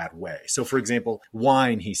in a bad way. So for example,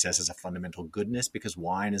 wine, he says, is a fundamental goodness because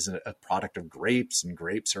wine is a product of grapes, and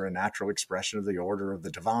grapes are a natural expression of the order of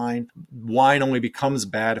the divine. Wine only becomes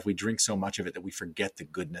bad if we drink so much of it that we forget the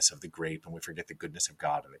goodness of the grape and we forget the goodness of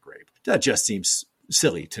God in the grape. That just seems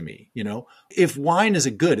silly to me. If wine is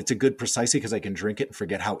it's a good precisely because I can drink it and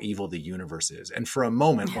forget how evil the universe is. And for a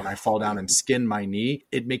moment, when I fall down and skin my knee,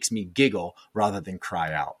 it makes me giggle rather than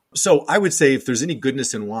cry out. So I would say if there's any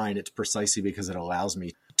goodness in wine, it's precisely because it allows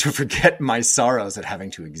me to forget my sorrows at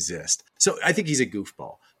having to exist. So I think he's a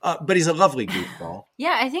goofball. But he's a lovely goofball.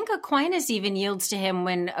 Yeah, I think Aquinas even yields to him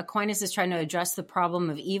when Aquinas is trying to address the problem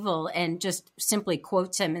of evil and just simply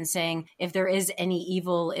quotes him and saying, if there is any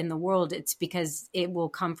evil in the world, it's because it will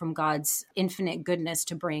come from God's infinite goodness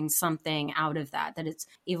to bring something out of that it's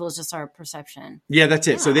evil is just our perception. Yeah, that's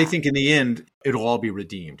it. Yeah. So they think in the end, it'll all be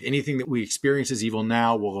redeemed. Anything that we experience as evil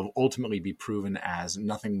now will ultimately be proven as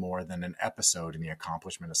nothing more than an episode in the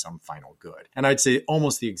accomplishment of some final good. And I'd say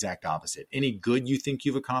almost the exact opposite. Any good you think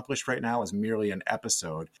you've accomplished right now is merely an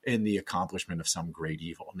episode in the accomplishment of some great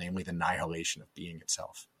evil, namely the annihilation of being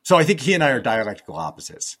itself. So I think he and I are dialectical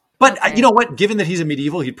opposites. But okay. You know what? Given that he's a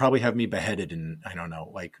medieval, he'd probably have me beheaded in, I don't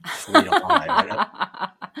know, like 3 to 5.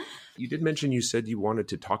 You did mention you said you wanted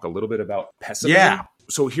to talk a little bit about pessimism. Yeah.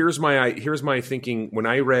 So here's my thinking. When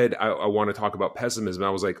I read, I want to talk about pessimism, I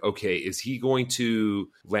was like, okay, is he going to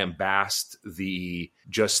lambast the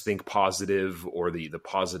just think positive or the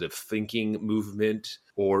positive thinking movement?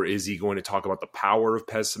 Or is he going to talk about the power of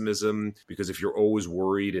pessimism? Because if you're always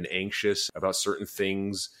worried and anxious about certain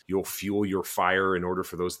things, you'll fuel your fire in order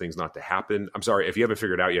for those things not to happen. I'm sorry, if you haven't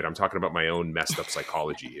figured out yet, I'm talking about my own messed up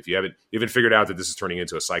psychology. If you haven't figured out that this is turning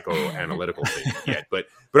into a psychoanalytical thing yet. But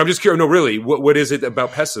I'm just curious, no, really, what is it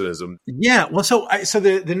about pessimism? Yeah, well, so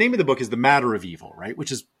the name of the book is The Matter of Evil, right?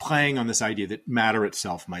 Which is playing on this idea that matter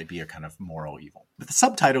itself might be a kind of moral evil. But the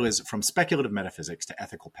subtitle is From Speculative Metaphysics to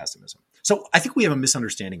Ethical Pessimism. So I think we have a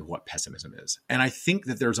misunderstanding of what pessimism is. And I think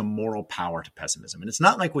that there's a moral power to pessimism. And it's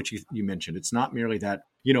not like what you mentioned. It's not merely that,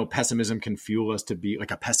 pessimism can fuel us to be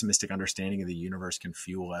like a pessimistic understanding of the universe can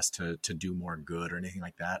fuel us to do more good or anything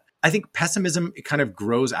like that. I think pessimism, it kind of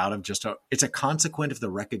grows out of it's a consequent of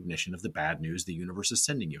the recognition of the bad news the universe is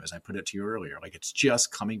sending you, as I put it to you earlier. Like it's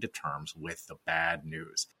just coming to terms with the bad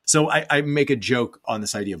news. So I make a joke on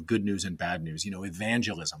this idea of good news and bad news.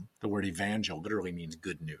 Evangelism, the word evangel literally means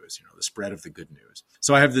good news, the spread of the good news.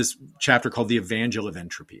 So I have this chapter called The Evangel of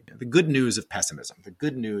Entropy, the good news of pessimism, the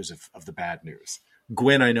good news of the bad news.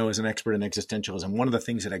 Gwynn, I know, is an expert in existentialism. One of the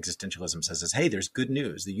things that existentialism says is, hey, there's good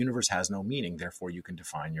news. The universe has no meaning. Therefore, you can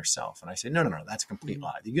define yourself. And I say, no, that's a complete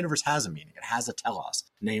lie. The universe has a meaning. It has a telos.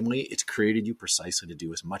 Namely, it's created you precisely to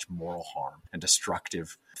do as much moral harm and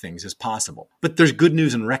destructive things as possible. But there's good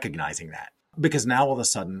news in recognizing that. Because now all of a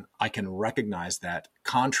sudden I can recognize that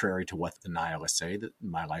contrary to what the nihilists say, that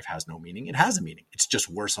my life has no meaning, it has a meaning. It's just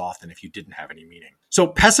worse off than if you didn't have any meaning. So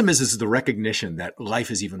pessimism is the recognition that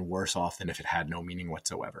life is even worse off than if it had no meaning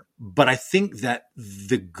whatsoever. But I think that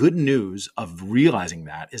the good news of realizing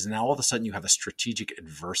that is now all of a sudden you have a strategic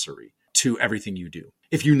adversary to everything you do.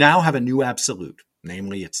 If you now have a new absolute,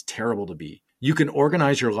 namely it's terrible to be, you can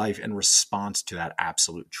organize your life in response to that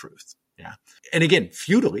absolute truth. Yeah. And again,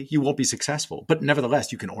 futilely, you won't be successful, but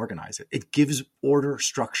nevertheless, you can organize it. It gives order,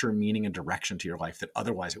 structure, meaning, and direction to your life that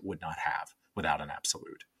otherwise it would not have without an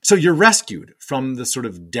absolute. So you're rescued from the sort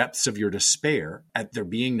of depths of your despair at there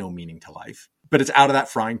being no meaning to life, but it's out of that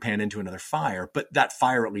frying pan into another fire. But that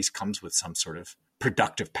fire at least comes with some sort of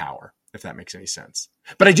productive power, if that makes any sense.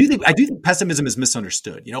 But I do think pessimism is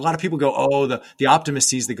misunderstood. A lot of people go, oh, the optimist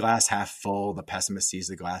sees the glass half full, the pessimist sees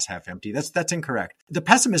the glass half empty. That's incorrect. The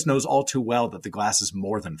pessimist knows all too well that the glass is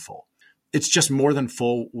more than full. It's just more than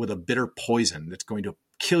full with a bitter poison that's going to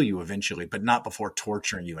kill you eventually, but not before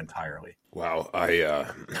torturing you entirely. Wow, I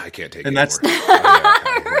can't take it that's anymore.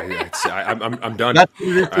 I'm done.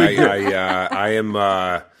 I am.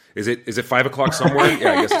 Is it 5 o'clock somewhere?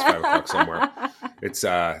 Yeah, I guess it's 5 o'clock somewhere. It's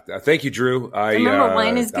thank you, Drew. Remember,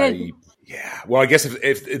 wine is good. Yeah. Well, I guess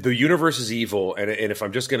if the universe is evil and if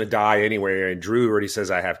I'm just going to die anyway, and Drew already says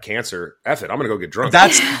I have cancer, F it, I'm going to go get drunk.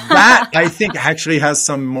 That I think actually has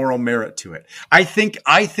some moral merit to it. I think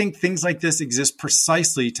things like this exist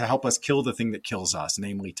precisely to help us kill the thing that kills us,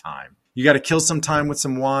 namely time. You got to kill some time with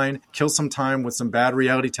some wine, kill some time with some bad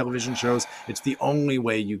reality television shows. It's the only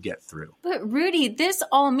way you get through. But Rudy, this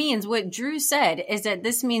all means what Drew said is that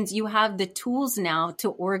this means you have the tools now to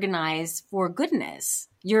organize for goodness.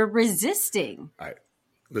 You're resisting.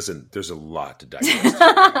 Listen, there's a lot to digest.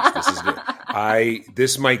 This is good.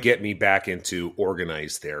 This might get me back into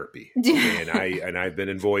organized therapy, and I've been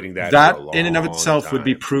avoiding that. That for a long in and of itself time. would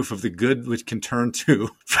be proof of the good which can turn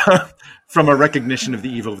to from a recognition of the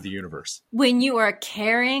evil of the universe. When you are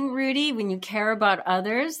caring, Rudy, when you care about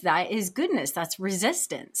others, that is goodness. That's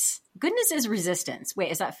resistance. Goodness is resistance. Wait,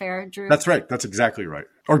 is that fair, Drew? That's right. That's exactly right.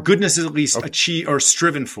 Or goodness is at least achieved or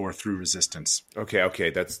striven for through resistance. Okay.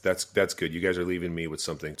 That's good. You guys are leaving me with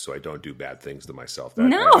something so I don't do bad things to myself.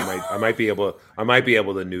 No. I might be able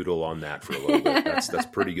to noodle on that for a little bit. That's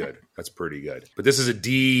pretty good. That's pretty good. But this is a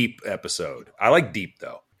deep episode. I like deep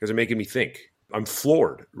though, because they're making me think. I'm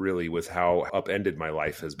floored, really, with how upended my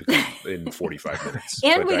life has become in 45 minutes.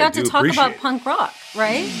 And we got to talk about punk rock,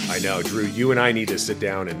 right? I know, Drew. You and I need to sit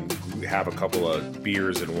down and have a couple of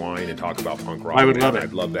beers and wine and talk about punk rock. I would love it.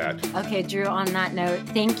 I'd love that. Okay, Drew, on that note,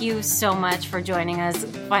 thank you so much for joining us.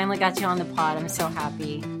 Finally got you on the pod. I'm so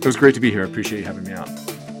happy. It was great to be here. I appreciate you having me out.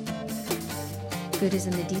 Good is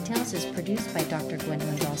in the Details is produced by Dr. Gwen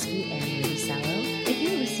Wendolski and Rudy Sallow. If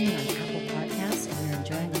you're listening on Apple Podcasts and you're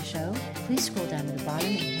enjoying the show, please scroll down to the bottom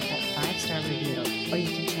and hit that 5-star review, or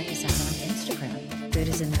you can check us out on Instagram. Good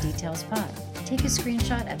is in the Details Pod. Take a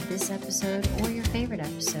screenshot of this episode or your favorite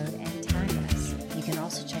episode and tag us. You can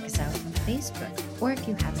also check us out on Facebook. Or if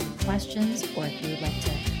you have any questions, or if you would like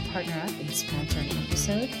to partner up and sponsor an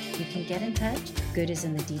episode, you can get in touch.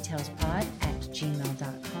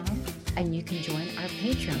 goodisinthe-details-pod@gmail.com. And you can join our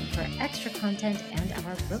Patreon for extra content and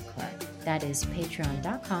our book club. That is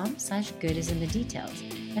patreon.com/goodisinthe-details.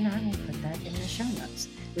 And I will put that in the show notes.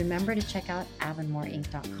 Remember to check out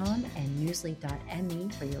avonmoreinc.com and newsly.me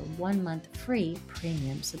for your 1-month free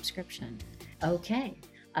premium subscription. Okay,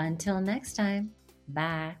 until next time,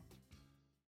 bye.